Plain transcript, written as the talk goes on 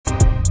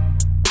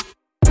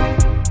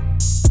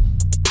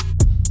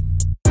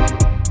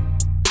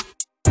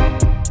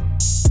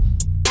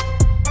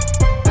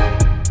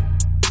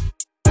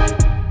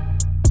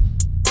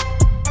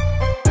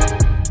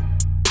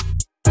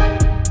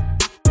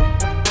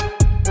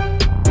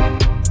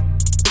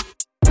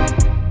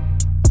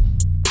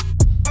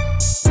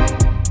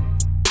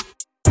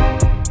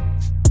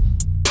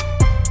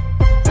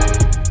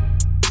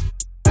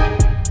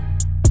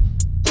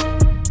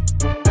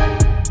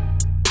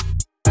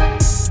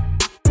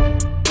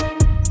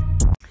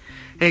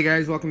Hey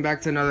guys, welcome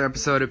back to another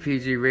episode of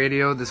PG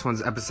Radio. This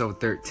one's episode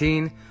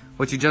 13.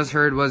 What you just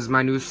heard was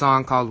my new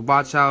song called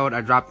Watch Out.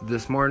 I dropped it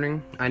this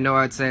morning. I know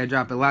I'd say I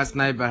dropped it last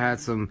night, but I had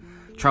some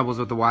troubles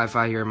with the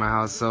Wi-Fi here in my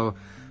house.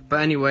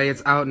 But anyway,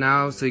 it's out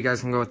now, so you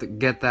guys can go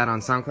get that on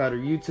SoundCloud or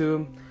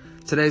YouTube.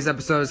 Today's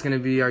episode is going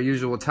to be our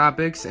usual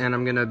topics, and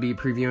I'm going to be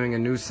previewing a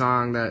new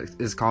song that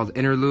is called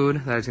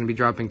Interlude that is going to be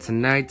dropping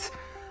tonight.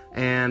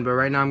 But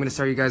right now I'm going to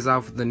start you guys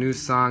off with the new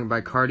song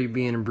by Cardi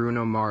B and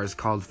Bruno Mars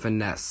called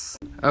Finesse.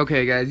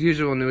 Okay guys,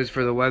 usual news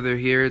for the weather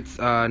here. It's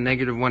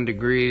 -1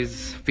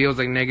 degrees, feels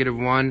like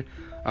 -1.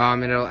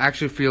 It'll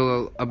actually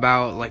feel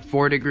about like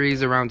 4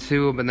 degrees around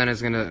 2, but then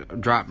it's going to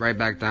drop right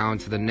back down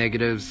to the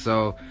negatives.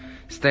 So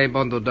stay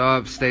bundled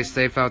up, stay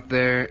safe out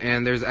there.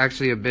 And there's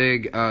actually a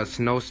big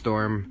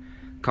snowstorm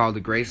called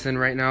the Grayson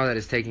right now that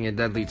is taking a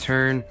deadly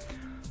turn.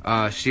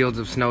 Shields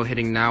of snow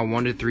hitting now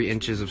 1 to 3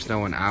 inches of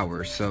snow an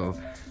hour. So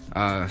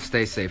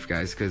stay safe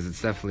guys, because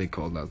it's definitely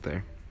cold out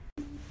there.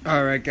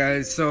 Alright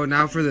guys, so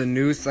now for the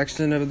news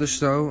section of the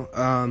show.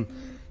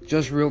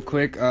 Just real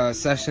quick,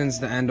 Sessions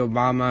to end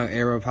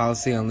Obama-era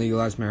policy on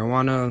legalized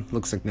marijuana.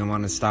 Looks like they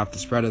want to stop the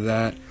spread of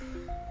that.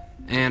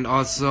 And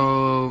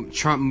also,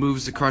 Trump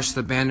moves to crush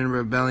the Bannon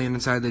rebellion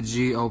inside the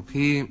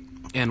GOP.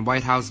 And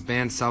White House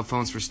bans cell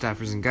phones for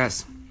staffers and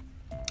guests.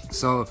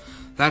 So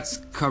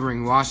that's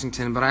covering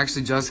Washington, but I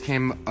actually just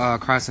came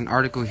across an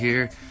article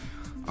here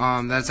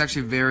that's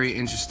actually very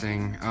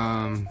interesting.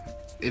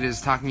 It is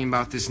talking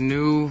about this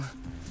new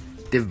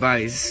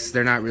device,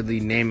 they're not really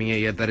naming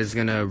it yet, that is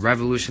going to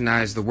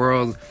revolutionize the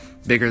world,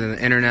 bigger than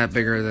the internet,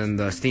 bigger than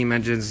the steam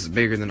engines,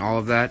 bigger than all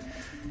of that.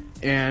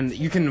 And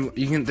you can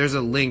there's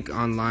a link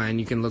online,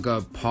 you can look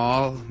up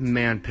Paul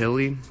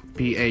Manpilly,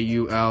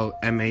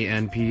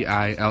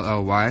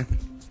 Paulmanpilly.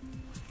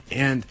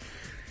 And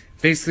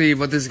basically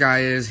what this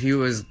guy is, he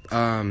was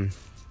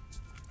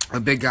a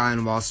big guy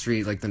on Wall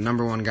Street, like the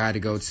 #1 guy to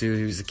go to.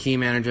 He was a key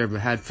manager,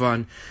 but had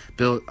fun.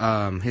 Built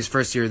his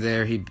first year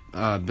there, he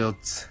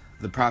built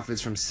the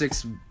profits from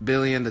 $6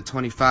 billion to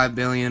 $25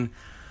 billion.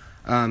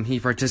 He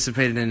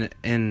participated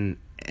in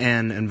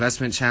an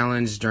investment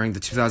challenge during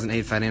the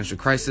 2008 financial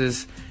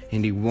crisis,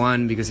 and he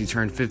won because he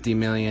turned $50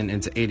 million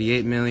into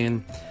 $88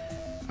 million.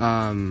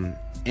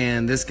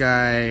 And this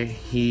guy,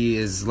 he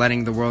is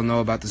letting the world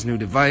know about this new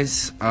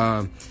device.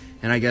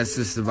 And I guess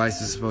this device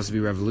is supposed to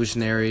be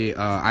revolutionary.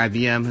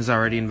 IBM has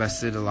already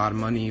invested a lot of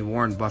money.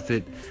 Warren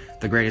Buffett,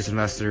 the greatest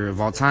investor of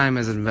all time,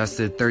 has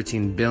invested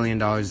 $13 billion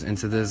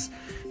into this.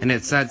 And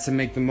it's set to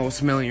make the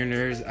most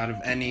millionaires out of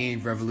any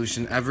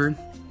revolution ever.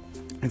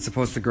 It's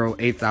supposed to grow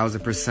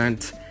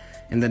 8,000%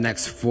 in the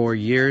next 4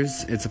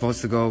 years. It's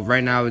supposed to go,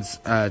 right now it's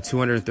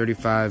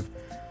 $235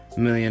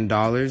 million.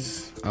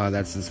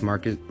 That's its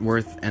market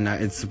worth. And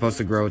it's supposed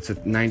to grow to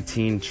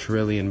 19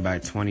 trillion by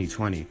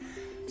 2020.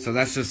 So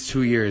that's just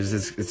 2 years.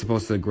 It's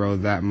supposed to grow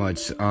that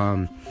much.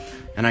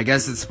 And I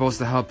guess it's supposed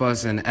to help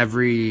us in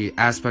every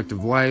aspect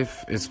of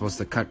life. It's supposed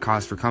to cut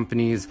costs for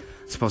companies.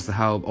 It's supposed to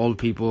help old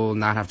people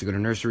not have to go to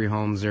nursery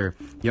homes, or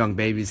young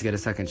babies get a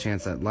second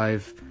chance at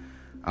life.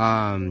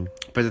 But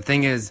the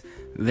thing is,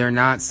 they're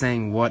not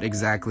saying what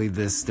exactly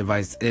this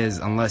device is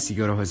unless you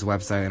go to his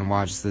website and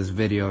watch this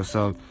video.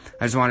 So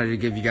I just wanted to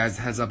give you guys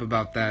a heads up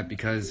about that,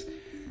 because,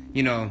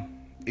 you know,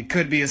 it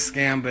could be a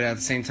scam, but at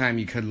the same time,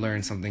 you could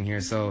learn something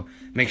here. So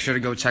make sure to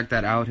go check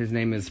that out. His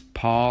name is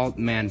Paul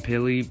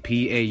Manpilly,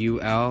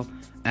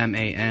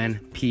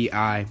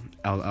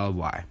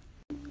 Paulmanpilly.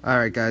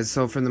 Alright guys,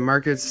 so for the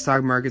markets,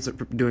 stock markets are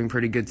doing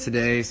pretty good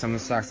today. Some of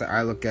the stocks that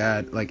I look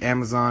at, like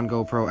Amazon,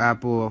 GoPro,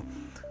 Apple,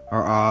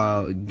 are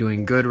all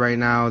doing good right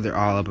now. They're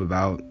all up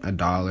about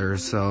 $1 or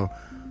so.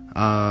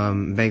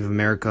 Bank of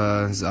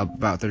America is up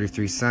about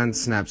 33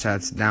 cents.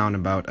 Snapchat's down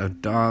about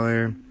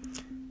 $1.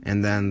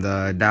 And then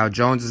the Dow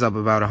Jones is up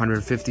about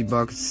 150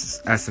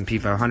 bucks. S&P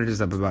 500 is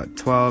up about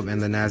 12,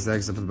 and the Nasdaq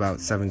is up about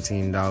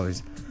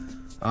 $17.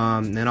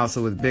 And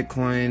also with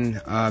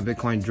Bitcoin,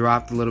 Bitcoin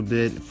dropped a little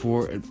bit.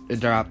 It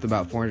dropped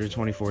about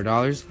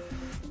 $424.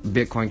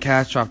 Bitcoin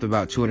Cash dropped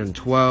about $212.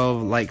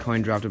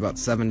 Litecoin dropped about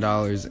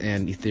 $7,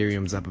 and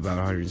Ethereum's up about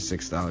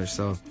 $106.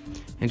 So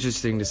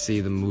interesting to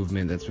see the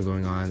movement that's been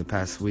going on in the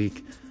past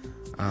week.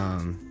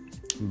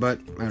 But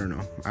I don't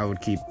know. I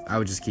would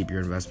just keep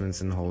your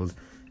investments and hold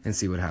and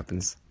see what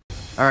happens.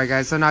 Alright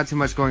guys, so not too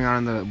much going on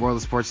in the world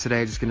of sports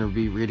today. Just going to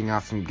be reading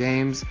off some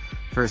games.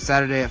 For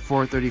Saturday at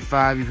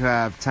 4:35, you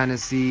have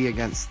Tennessee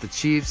against the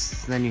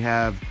Chiefs. Then you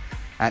have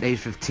at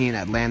 8:15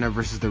 Atlanta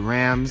versus the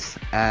Rams.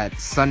 At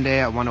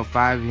Sunday at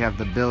 1:05, you have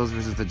the Bills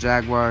versus the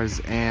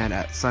Jaguars. And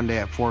at Sunday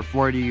at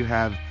 4:40, you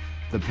have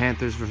the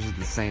Panthers versus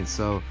the Saints.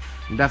 So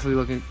I'm definitely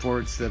looking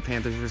forward to the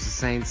Panthers versus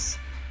Saints,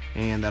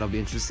 and that'll be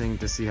interesting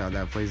to see how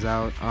that plays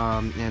out.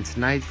 And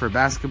tonight for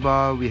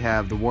basketball, we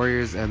have the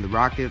Warriors and the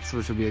Rockets,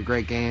 which will be a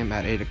great game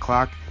at 8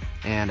 o'clock.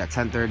 And at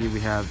 10:30,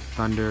 we have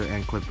Thunder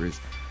and Clippers.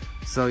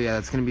 So yeah,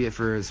 that's going to be it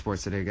for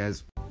sports today,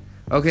 guys.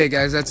 Okay,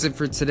 guys, that's it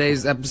for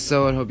today's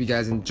episode. Hope you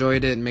guys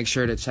enjoyed it. Make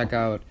sure to check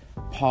out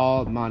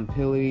Paul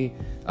Manpilly.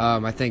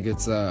 I think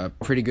it's a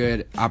pretty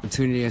good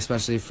opportunity,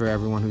 especially for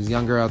everyone who's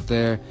younger out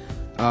there.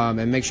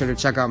 And make sure to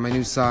check out my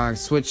new song,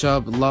 Switch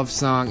Up, Love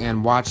Song,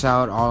 and Watch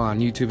Out, all on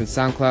YouTube and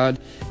SoundCloud.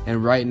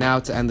 And right now,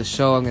 to end the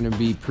show, I'm going to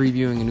be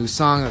previewing a new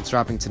song that's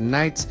dropping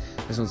tonight.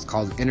 This one's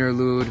called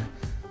Interlude.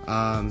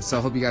 So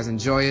I hope you guys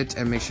enjoy it,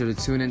 and make sure to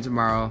tune in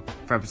tomorrow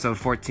for episode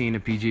 14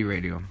 of PG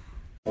Radio.